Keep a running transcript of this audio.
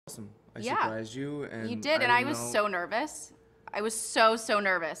I Yeah, surprised you, and you did, I and I didn't was know. so nervous. I was so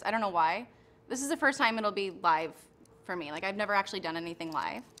nervous. I don't know why. This is the first time it'll be live for me. Like, I've never actually done anything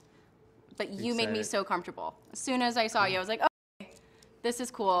live. But you made me Excited. so comfortable. As soon as I saw you, I was like, okay, this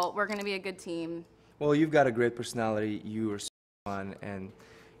is cool. We're going to be a good team. Well, you've got a great personality. You are so fun, and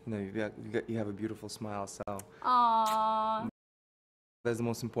you have a beautiful smile. So Aww. that's the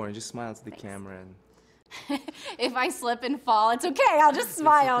most important. Just smile to the Thanks. camera, and If I slip and fall, it's okay. I'll just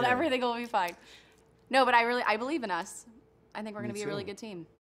smile and okay. everything will be fine. No, but I believe in us. I think we're going to be a really too. good team.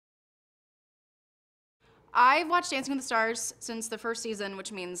 I've watched Dancing with the Stars since the first season,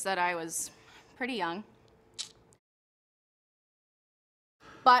 which means that I was pretty young.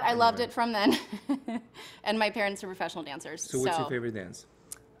 But I loved it from then. And my parents are professional dancers. So what's your favorite dance?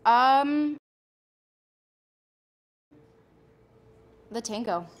 The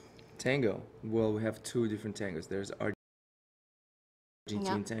tango. Tango. Well, we have two different tangos. There's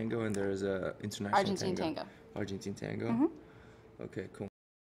Argentine tango, and there's a international Argentine tango. Argentine tango. Okay, cool.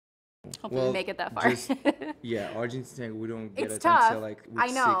 Hopefully we make it that far. Yeah, Argentine tango, we don't get It's it tough. until like week I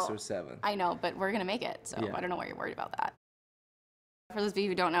know. 6 or 7. I know, but we're going to make it, so Yeah. I don't know why you're worried about that. For those of you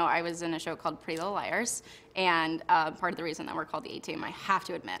who don't know, I was in a show called Pretty Little Liars, and part of the reason that we're called the A-Team, I have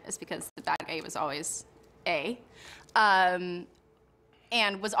to admit, is because the bad guy was always A,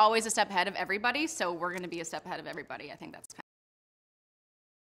 and was always a step ahead of everybody, so we're going to be a step ahead of everybody. I think that's kind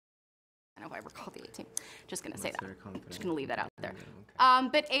of why we're called the A-Team. Just going to say that. Very confident. Just going to leave that out there.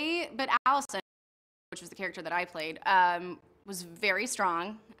 Okay. But Allison, which was the character that I played, was very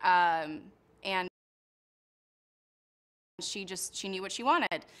strong, and she knew what she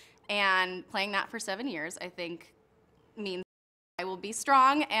wanted. And playing that for 7 years, I think, means I will be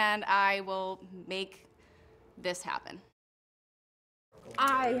strong and I will make this happen.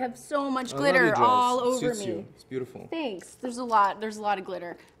 I have so much glitter all over me. You. It's beautiful. Thanks. There's a lot of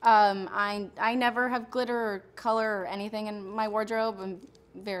glitter. I never have glitter or color or anything in my wardrobe. I'm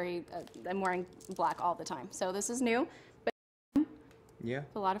wearing black all the time. So this is new, but Yeah,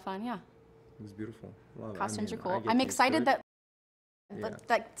 it's a lot of fun, yeah. it was beautiful. Love it. Costumes I are mean, cool. I get I'm used to excited it. that Yeah.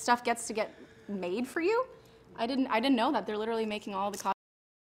 that stuff gets to get made for you. I didn't know that they're literally making all the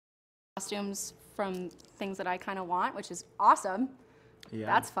costumes from things that I kind of want, which is awesome. Yeah.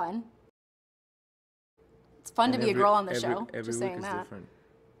 That's fun. It's fun to be a girl on the show. Every Just week saying is that. different.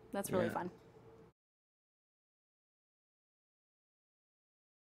 That's really Yeah. fun.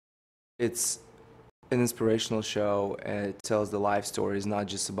 It's an inspirational show, and it tells the life stories, not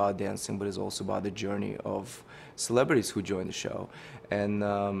just about dancing, but it's also about the journey of celebrities who join the show.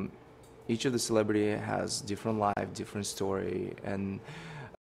 And each of the celebrity has different life, different story, and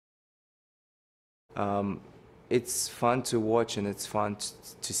it's fun to watch, and it's fun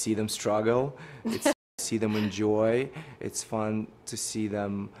to see them struggle. It's to see them enjoy. It's fun to see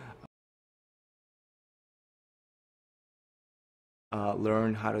them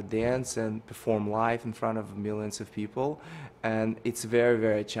learn how to dance and perform live in front of millions of people. And it's very,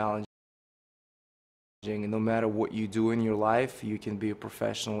 very challenging. And no matter what you do in your life, you can be a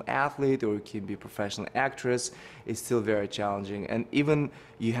professional athlete or you can be a professional actress, it's still very challenging. And even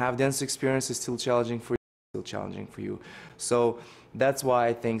you have dance experience, it's still challenging for you. So that's why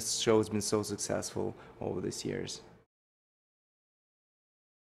I think the show has been so successful over these years.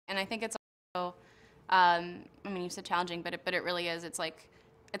 And I think it's also, I mean, you said challenging, but it really is. It's like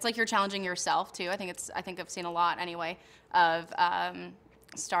you're challenging yourself too. I think I've seen a lot anyway of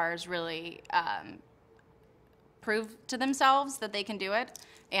stars really prove to themselves that they can do it.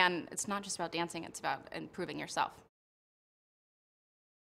 And it's not just about dancing; it's about improving yourself.